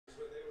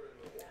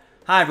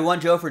Hi everyone,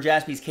 Joe for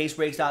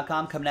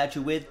JaspysCaseBreaks.com coming at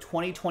you with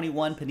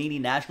 2021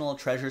 Panini National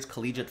Treasures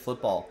Collegiate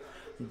Football.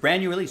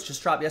 Brand new release,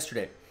 just dropped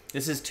yesterday.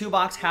 This is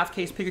 2-box half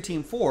case Picker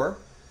Team 4,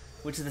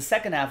 which is the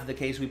second half of the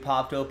case we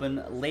popped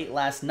open late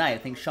last night. I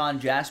think Sean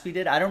Jaspy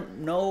did. I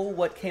don't know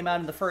what came out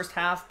in the first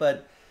half,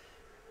 but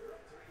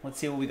let's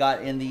see what we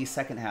got in the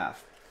second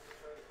half.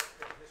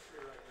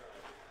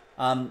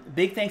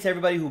 Big thanks to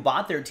everybody who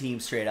bought their team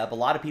straight up. A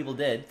lot of people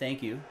did.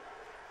 Thank you.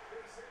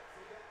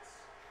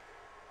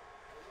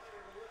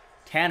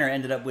 Tanner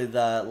ended up with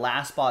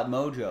last spot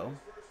mojo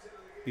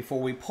before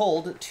we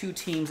pulled two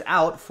teams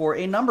out for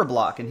a number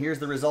block. And here's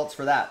the results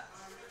for that.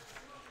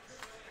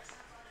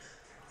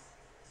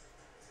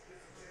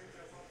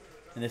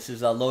 And this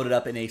is loaded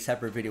up in a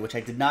separate video, which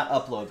I did not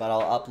upload, but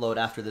I'll upload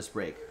after this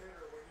break.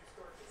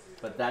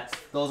 But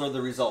those are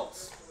the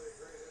results.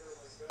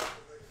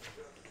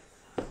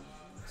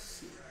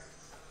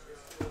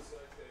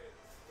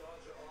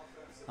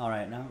 All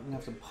right, now I'm going to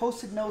have some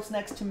Post-it notes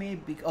next to me.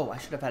 Oh, I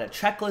should have had a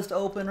checklist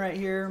open right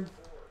here.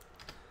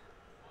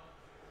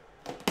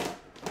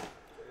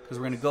 Because we're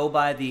going to go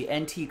by the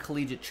NT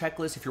Collegiate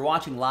checklist. If you're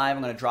watching live,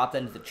 I'm going to drop that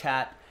into the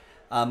chat.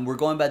 We're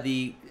going by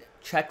the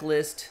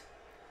checklist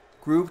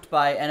grouped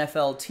by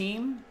NFL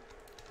team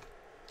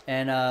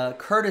and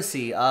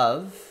courtesy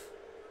of,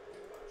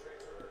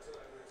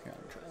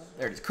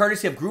 there it is,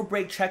 courtesy of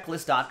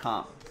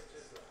groupbreakchecklist.com.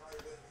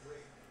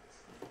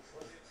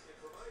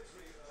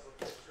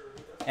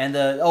 And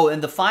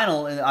the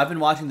final, and I've been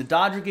watching the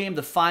Dodger game.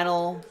 The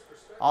final,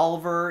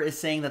 Oliver is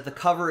saying that the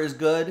cover is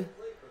good.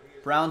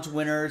 Browns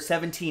winner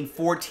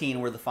 17-14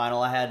 were the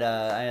final. I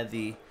had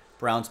the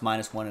Browns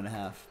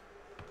 -1.5.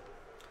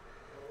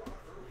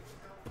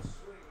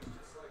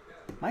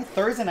 My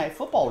Thursday night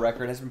football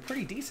record has been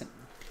pretty decent.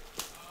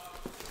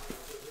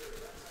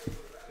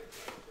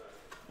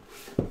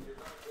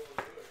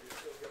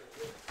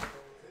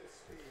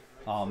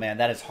 Oh man,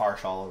 that is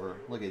harsh, Oliver.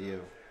 Look at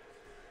you.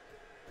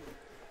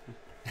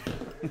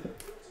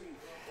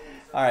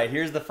 All right,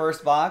 here's the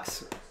first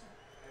box.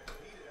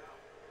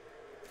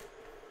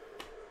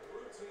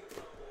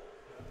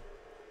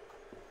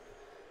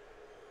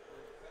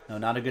 No,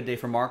 not a good day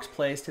for Mark's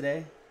plays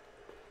today.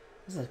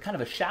 This is kind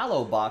of a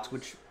shallow box,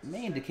 which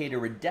may indicate a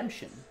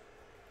redemption.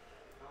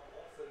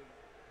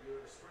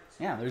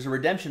 Yeah, there's a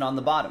redemption on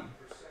the bottom.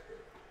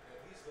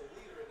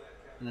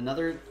 And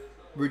another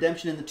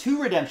redemption in the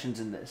two redemptions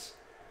in this.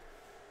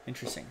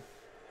 Interesting.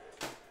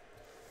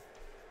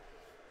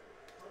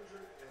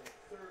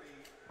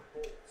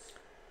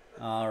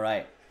 All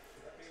right.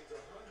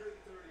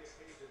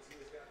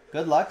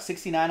 Good luck.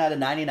 69 out of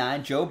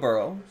 99. Joe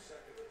Burrow.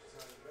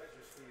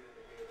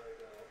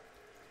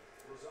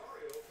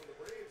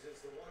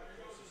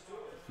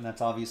 And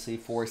that's obviously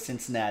for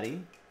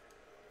Cincinnati.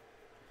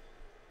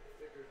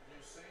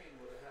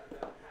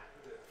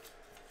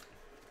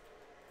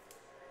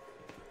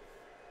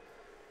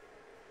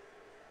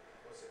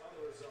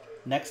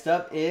 Next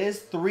up is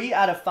 3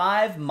 out of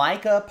 5,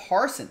 Micah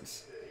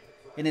Parsons.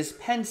 In his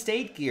Penn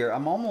State gear,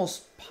 I'm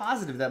almost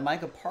positive that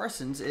Micah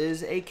Parsons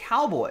is a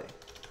Cowboy.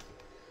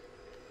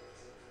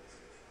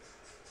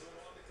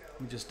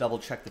 Let me just double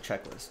check the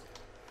checklist.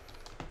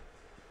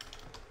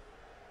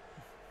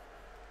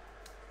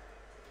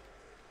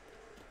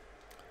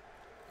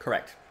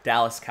 Correct.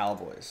 Dallas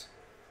Cowboys.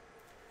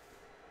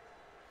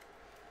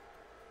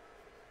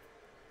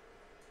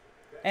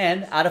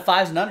 And out of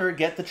 5s and under,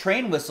 get the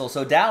train whistle.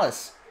 So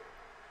Dallas,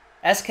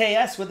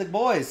 SKS with the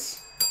boys.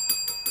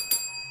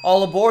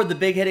 All aboard the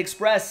Big Hit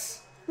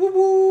Express. Woo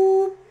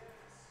woo!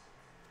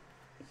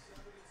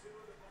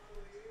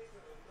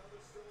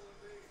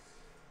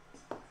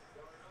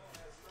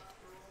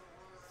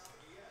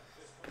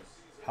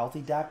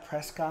 Healthy Dak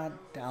Prescott.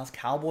 Dallas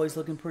Cowboys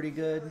looking pretty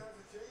good.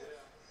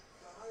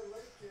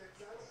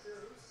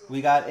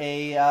 We got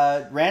a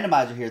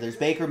randomizer here. There's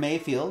Baker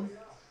Mayfield,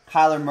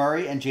 Kyler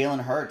Murray, and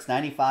Jalen Hurts.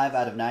 95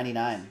 out of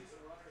 99.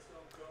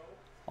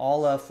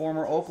 All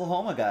former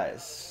Oklahoma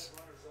guys.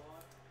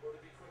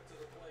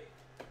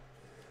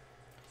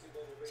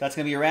 So that's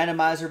going to be a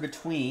randomizer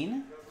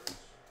between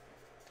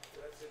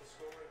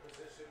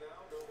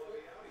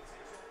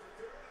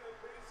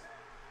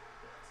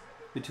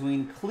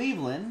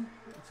Cleveland.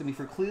 It's going to be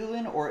for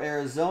Cleveland or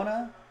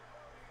Arizona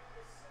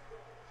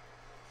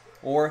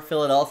or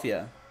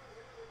Philadelphia.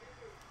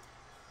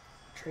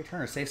 Trey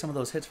Turner, save some of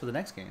those hits for the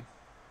next game.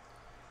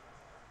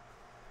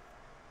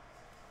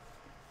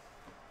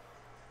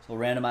 So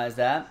we'll randomize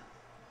that.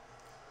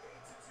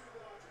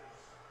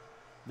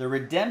 The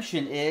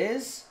redemption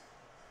is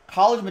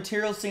College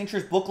Material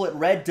Signatures Booklet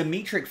Red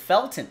Demetric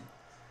Felton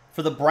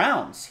for the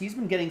Browns. He's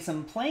been getting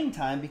some playing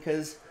time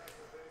because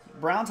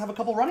Browns have a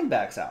couple running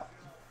backs out.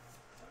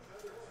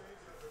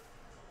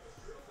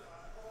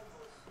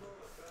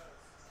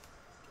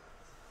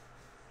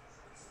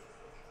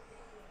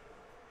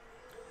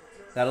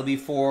 That'll be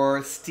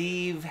for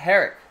Steve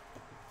Herrick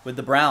with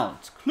the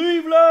Browns.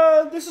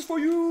 Cleveland, this is for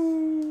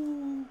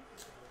you.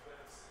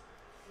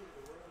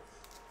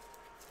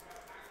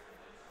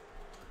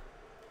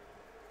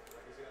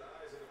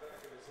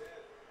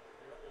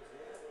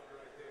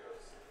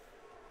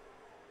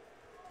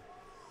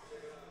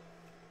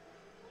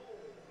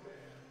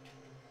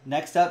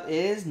 Next up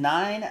is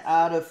 9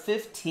 out of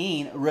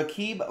 15,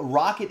 Rakib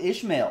Rocket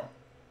Ishmael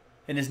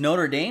in his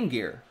Notre Dame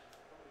gear.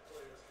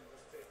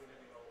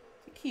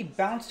 I think he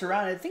bounced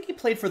around. I think he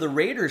played for the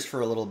Raiders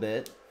for a little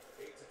bit.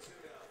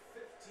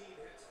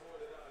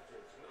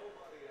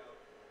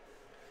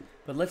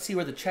 But let's see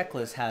where the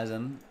checklist has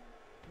him.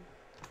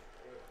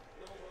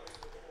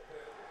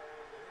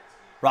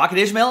 Rocket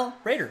Ishmael,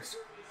 Raiders.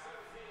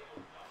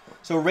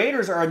 So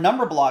Raiders are a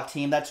number block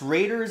team. That's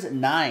Raiders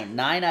 9.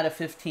 9 out of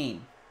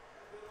 15.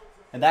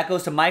 And that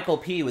goes to Michael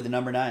P. with the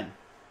number 9.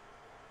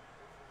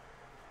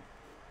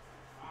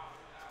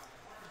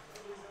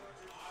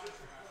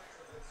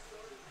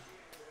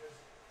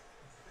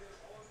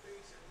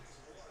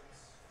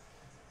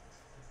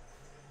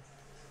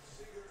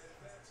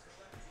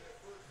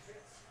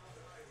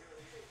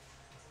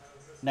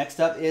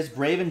 Next up is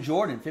Braven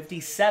Jordan,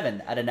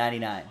 57 out of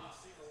 99.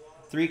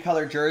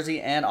 3-color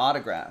jersey and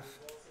autograph.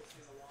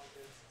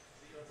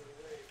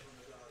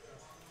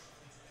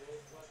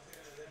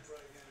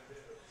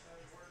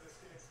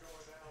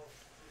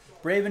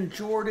 Braven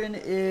Jordan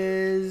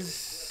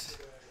is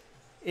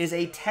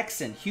a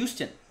Texan,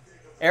 Houston.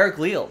 Eric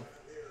Leal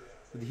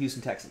with the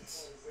Houston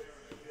Texans.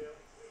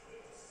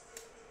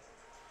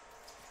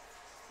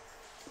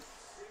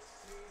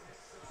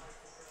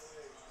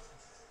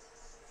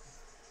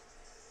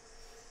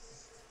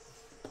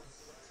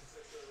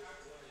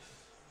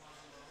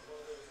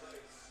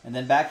 And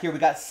then back here we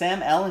got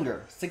Sam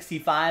Ehlinger,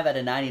 65 out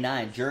of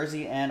 99,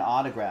 jersey and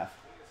autograph.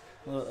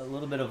 A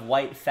little bit of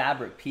white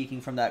fabric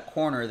peeking from that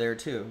corner there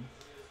too.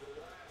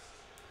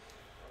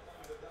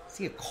 Is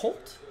he a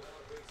Colt?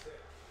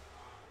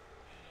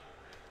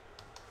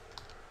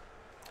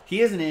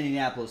 He is an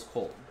Indianapolis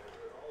Colt.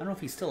 I don't know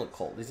if he's still a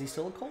Colt. Is he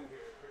still a Colt?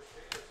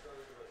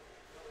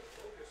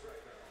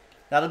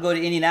 That'll go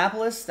to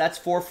Indianapolis. That's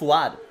for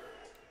Fuad.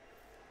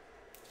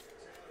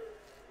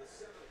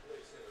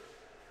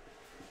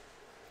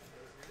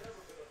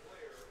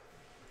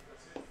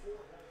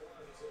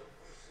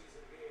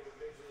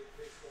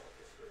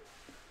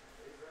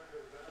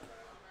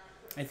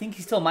 I think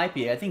he still might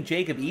be. I think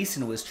Jacob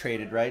Eason was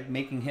traded, right?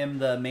 Making him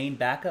the main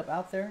backup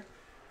out there,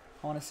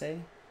 I want to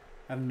say.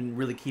 I haven't been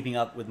really keeping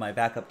up with my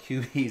backup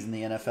QBs in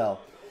the NFL.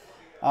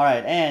 All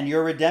right, and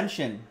your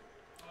redemption.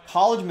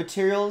 College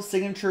Materials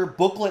Signature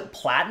Booklet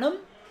Platinum?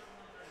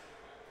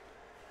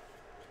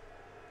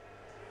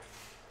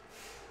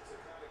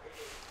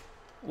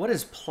 What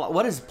is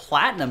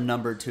Platinum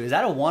numbered to? Is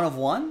that a 1 of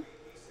 1?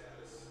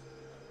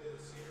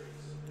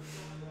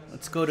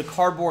 Let's go to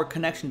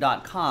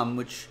cardboardconnection.com,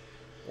 which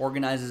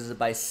organizes it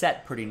by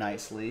set pretty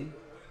nicely.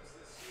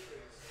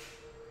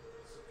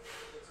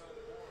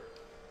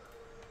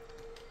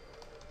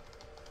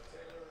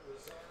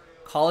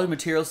 College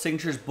Materials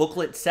Signatures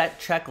Booklet Set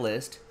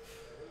Checklist.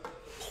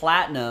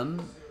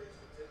 Platinum.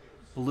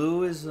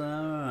 Blue is...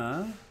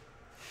 no,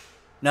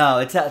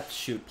 it's a...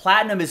 Shoot.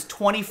 Platinum is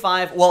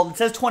 25... Well, it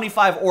says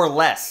 25 or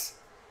less.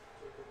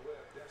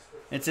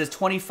 It says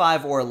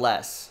 25 or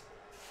less.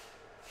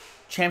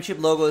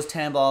 Championship logo is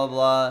 10, blah, blah,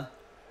 blah.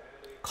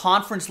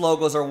 Conference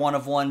logos are 1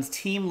 of 1s.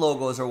 Team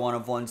logos are 1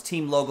 of 1s.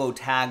 Team logo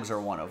tags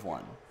are 1 of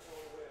 1.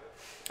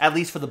 At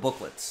least for the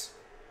booklets.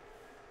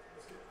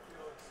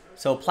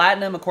 So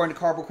Platinum, according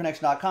to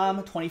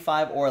cardboardconnection.com,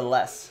 25 or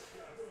less.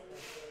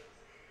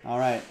 All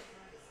right.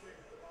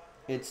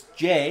 It's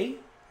J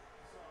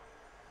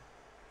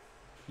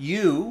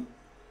U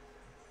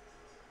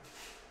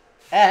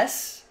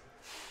S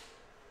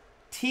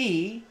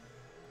T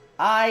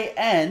I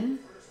N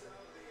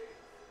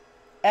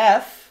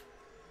F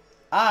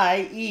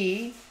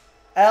I-E-L-D-S,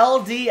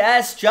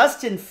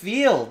 Justin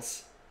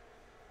Fields.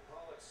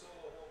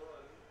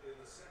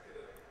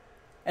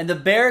 And the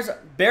Bears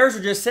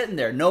are just sitting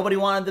there. Nobody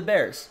wanted the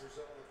Bears.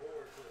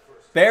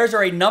 Bears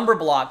are a number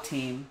block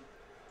team.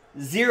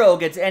 0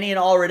 gets any and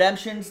all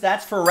redemptions.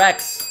 That's for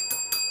Rex.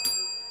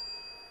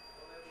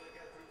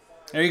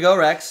 There you go,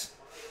 Rex.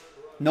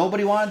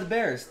 Nobody wanted the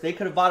Bears. They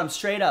could have bought them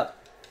straight up.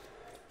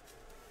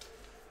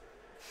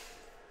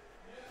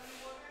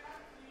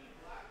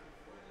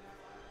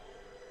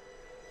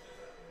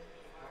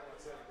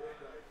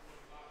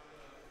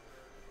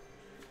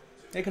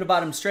 They could have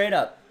bought him straight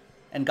up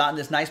and gotten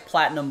this nice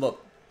platinum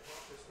book.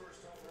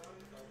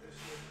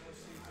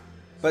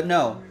 But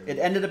no, it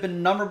ended up in a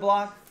number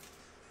block.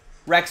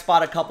 Rex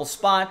bought a couple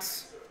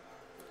spots.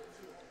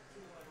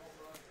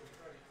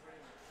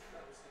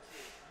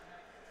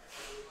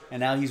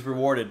 And now he's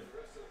rewarded.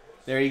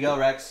 There you go,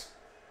 Rex.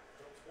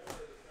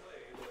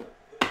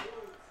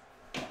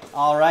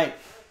 All right.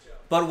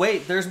 But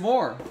wait, there's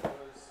more.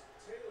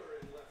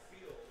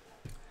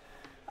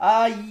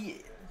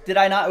 Did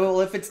I not?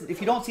 Well,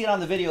 if you don't see it on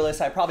the video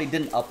list, I probably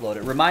didn't upload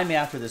it. Remind me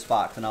after this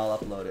box, and I'll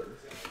upload it.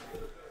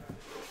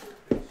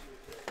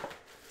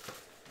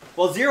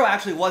 Well, 0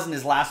 actually wasn't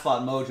his last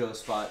spot mojo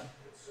spot.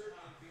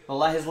 Well,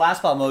 his last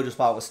spot mojo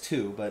spot was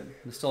 2, but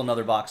there's still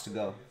another box to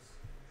go.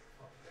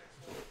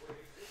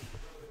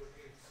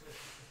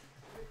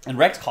 And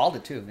Rex called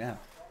it too, yeah.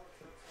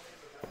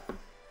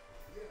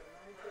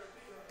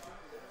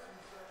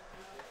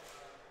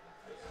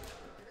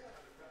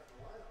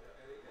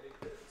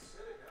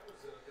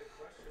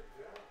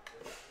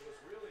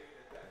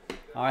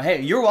 All right,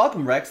 hey, you're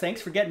welcome, Rex.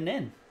 Thanks for getting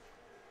in.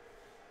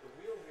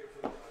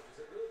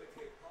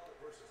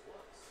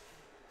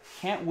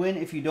 Can't win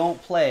if you don't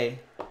play.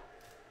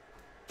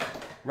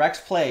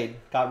 Rex played,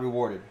 got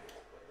rewarded.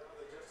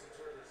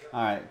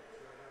 All right,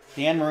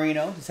 Dan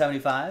Marino to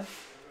 75.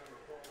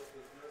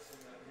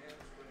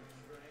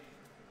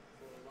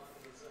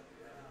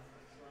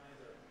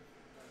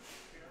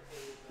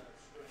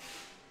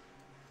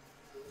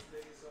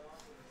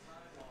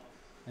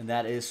 And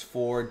that is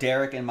for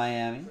Derek in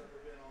Miami.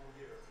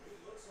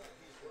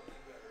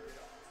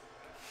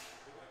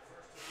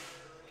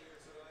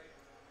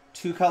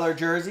 Two-color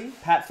jersey,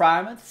 Pat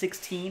Fryermuth,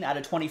 16 out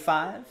of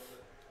 25.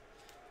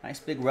 Nice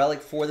big relic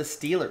for the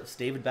Steelers,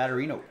 David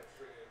Batterino.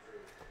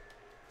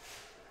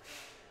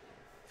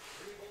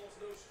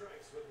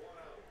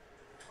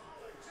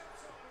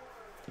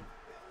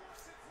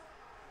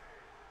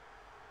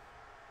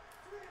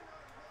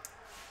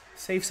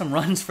 Save some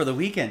runs for the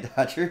weekend,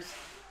 Dodgers.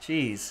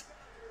 Jeez.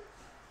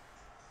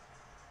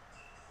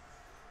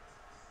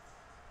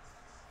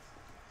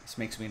 This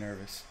makes me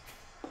nervous.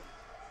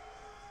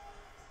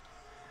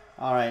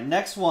 All right,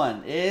 next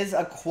one is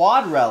a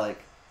quad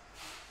relic.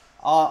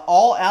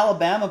 All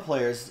Alabama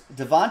players.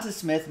 Devonta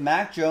Smith,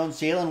 Mac Jones,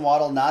 Jalen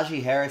Waddle,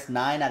 Najee Harris,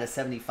 9 out of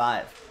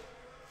 75.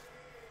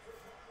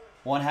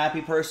 One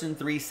happy person,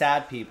 3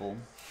 sad people.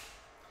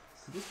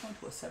 Is this going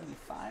to a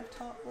 75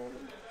 top loader?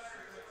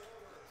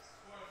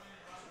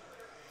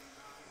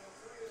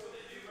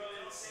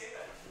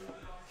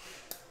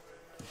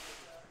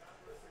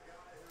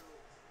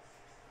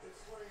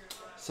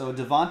 So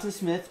Devonta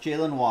Smith,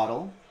 Jalen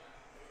Waddle.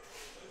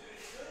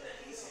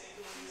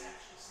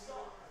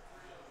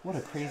 What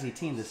a crazy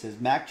team this is.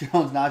 Mac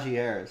Jones, Najee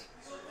Harris.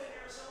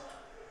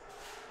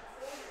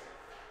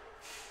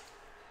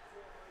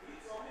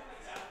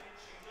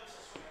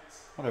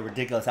 What a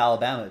ridiculous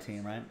Alabama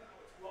team, right?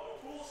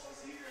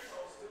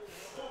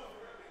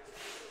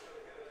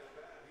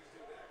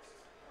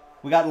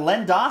 We got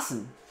Len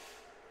Dawson.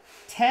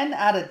 10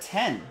 out of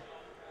 10.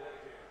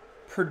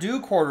 Purdue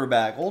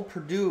quarterback. Old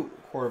Purdue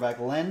quarterback,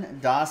 Len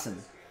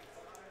Dawson.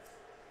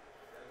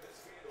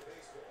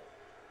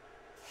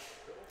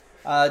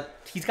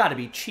 He's got to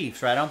be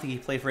Chiefs, right? I don't think he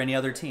played for any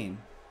other team.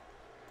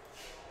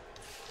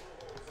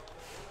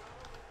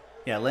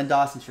 Yeah, Len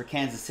Dawson's for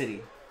Kansas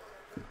City.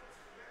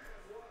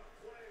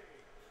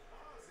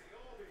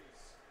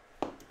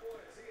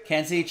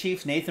 Kansas City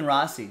Chiefs, Nathan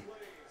Rossi.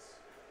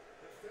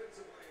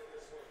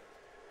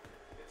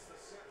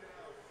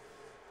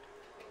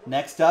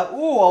 Next up,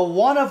 ooh, a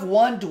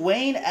 1-of-1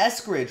 Dwayne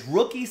Eskridge,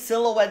 rookie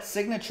silhouette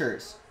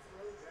signatures.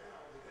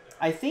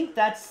 I think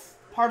that's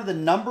part of the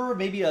number,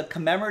 maybe a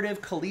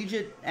commemorative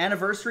collegiate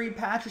anniversary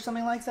patch or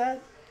something like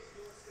that.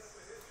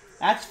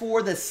 That's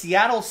for the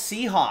Seattle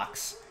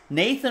Seahawks,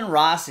 Nathan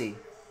Rossi.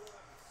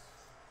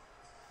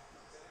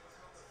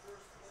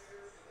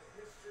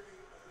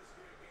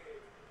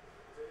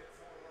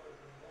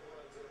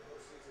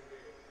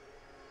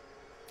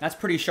 That's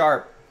pretty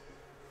sharp.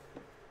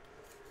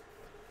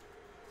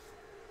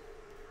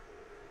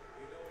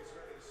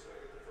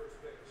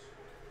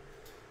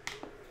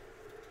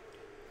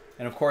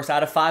 And of course,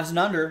 out of 5s and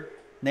under,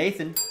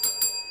 Nathan.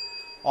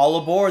 All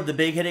aboard the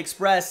Big Hit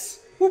Express.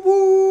 Whoop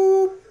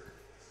whoop.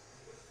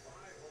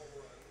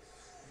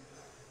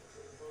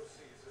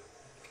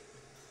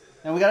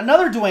 And we got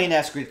another Dwayne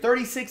Eskridge,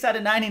 36 out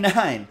of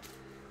 99.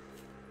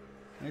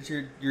 There's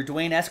your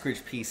Dwayne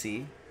Eskridge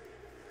PC.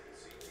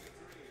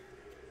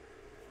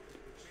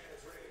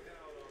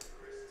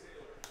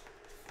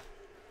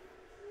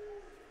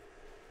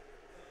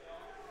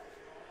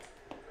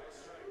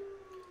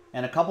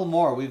 And a couple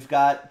more. We've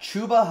got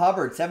Chuba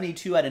Hubbard,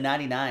 72 out of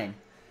 99.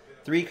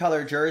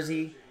 3-color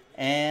jersey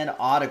and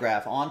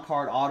autograph.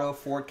 On-card auto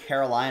for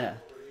Carolina.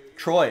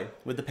 Troy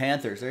with the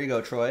Panthers. There you go,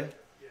 Troy.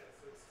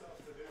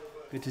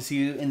 Good to see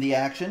you in the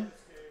action.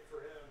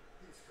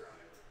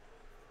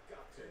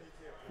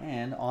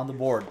 And on the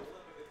board.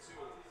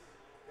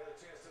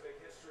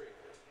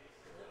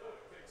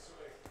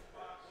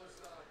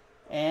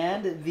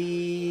 And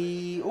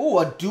the... ooh,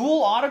 a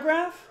dual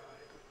autograph?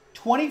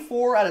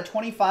 24 out of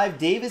 25,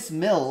 Davis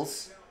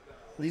Mills.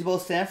 These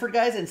both Stanford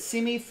guys, and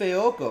Simi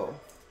Fehoko.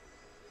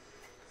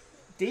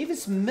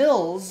 Davis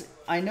Mills,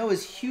 I know,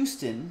 is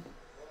Houston.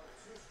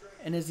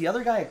 And is the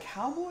other guy a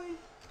Cowboy?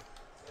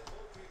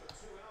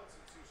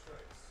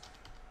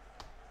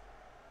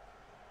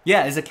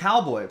 Yeah, is a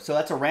Cowboy. So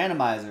that's a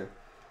randomizer.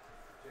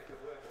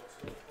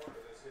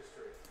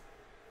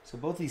 So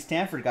both these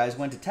Stanford guys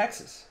went to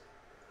Texas.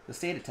 The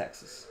state of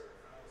Texas.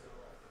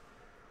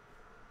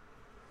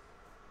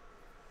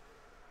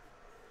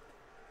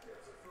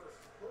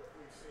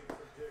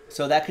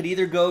 So that could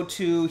either go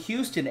to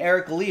Houston,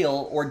 Eric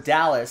Leal, or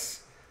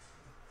Dallas,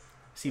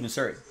 Stephen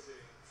Surrey.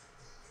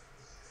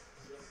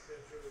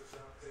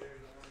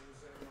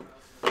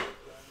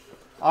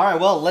 All right,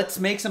 well, let's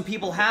make some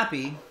people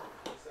happy,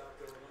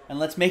 and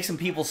let's make some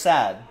people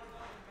sad.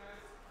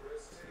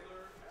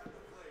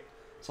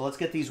 So let's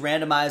get these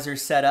randomizers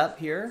set up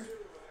here.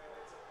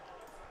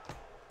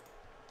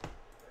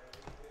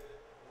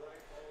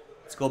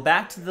 Let's go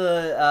back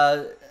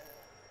to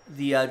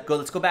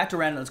let's go back to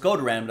random. Let's go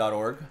to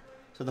random.org.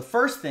 So the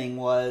first thing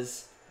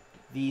was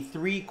the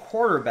 3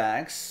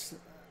 quarterbacks: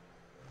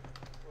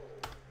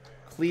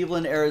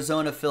 Cleveland,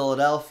 Arizona,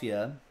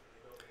 Philadelphia.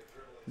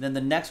 And then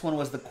the next one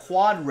was the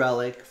quad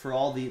relic for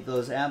all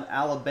those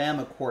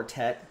Alabama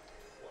quartet: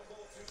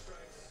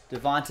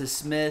 Devonta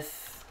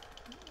Smith,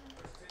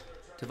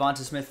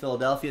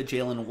 Philadelphia;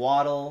 Jalen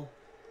Waddle,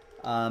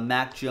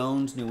 Mac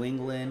Jones, New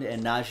England;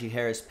 and Najee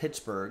Harris,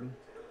 Pittsburgh.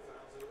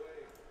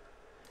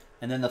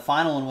 And then the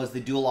final one was the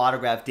dual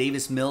autograph: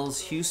 Davis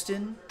Mills,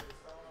 Houston,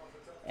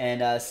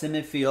 and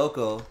Simon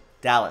Fioco,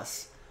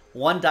 Dallas.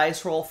 1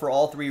 dice roll for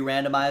all 3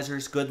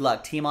 randomizers. Good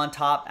luck. Team on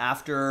top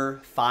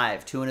after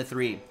 5, 2 and a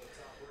 3.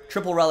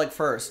 Triple relic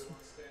first.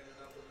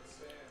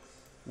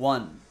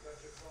 1,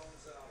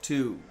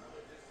 2,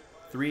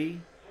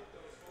 3,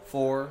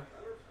 4,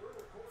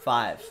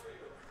 5.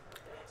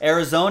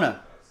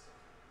 Arizona.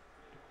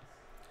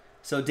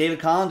 So David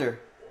Collender,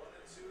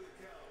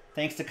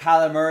 thanks to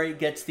Kyler Murray,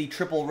 gets the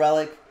triple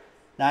relic,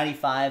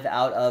 95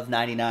 out of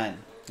 99. A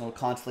little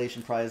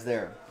consolation prize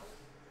there.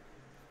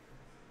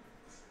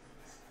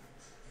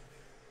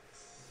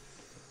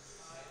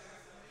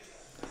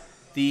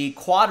 The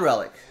quad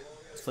relic.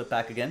 Let's flip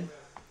back again.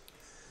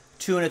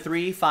 2 and a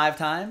 3, 5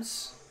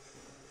 times.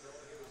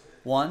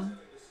 1,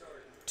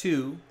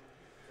 2,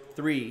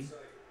 3,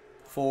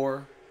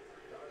 4,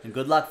 and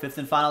good luck. 5th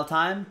and final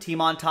time. Team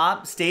on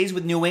top stays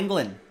with New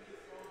England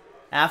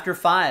after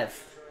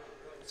 5.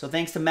 So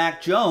thanks to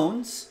Mac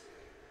Jones,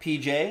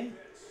 PJ,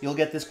 you'll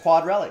get this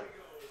quad relic.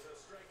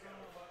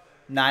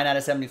 9 out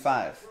of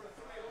 75.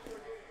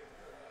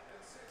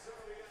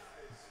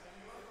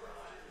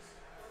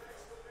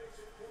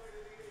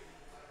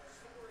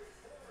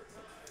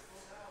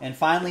 And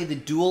finally, the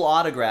dual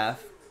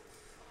autograph.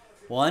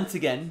 Once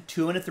again,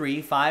 2 and a 3,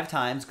 5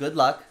 times. Good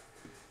luck.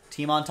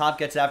 Team on top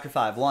gets it after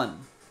 5. 1,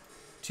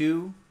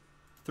 2,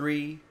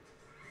 3,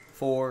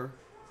 4,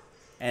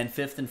 and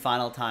 5th and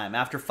final time.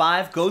 After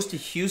 5, goes to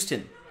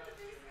Houston.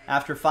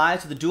 After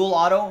 5, to the dual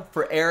auto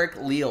for Eric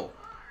Leal.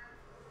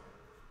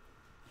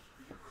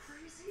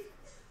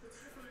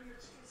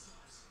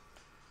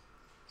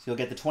 So you'll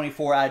get the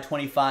 24 out of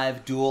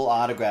 25 dual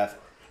autograph.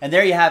 And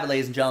there you have it,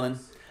 ladies and gentlemen.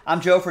 I'm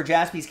Joe for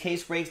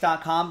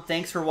JaspysCaseBreaks.com.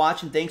 Thanks for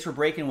watching. Thanks for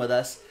breaking with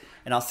us.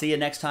 And I'll see you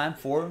next time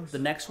for the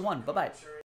next one. Bye-bye.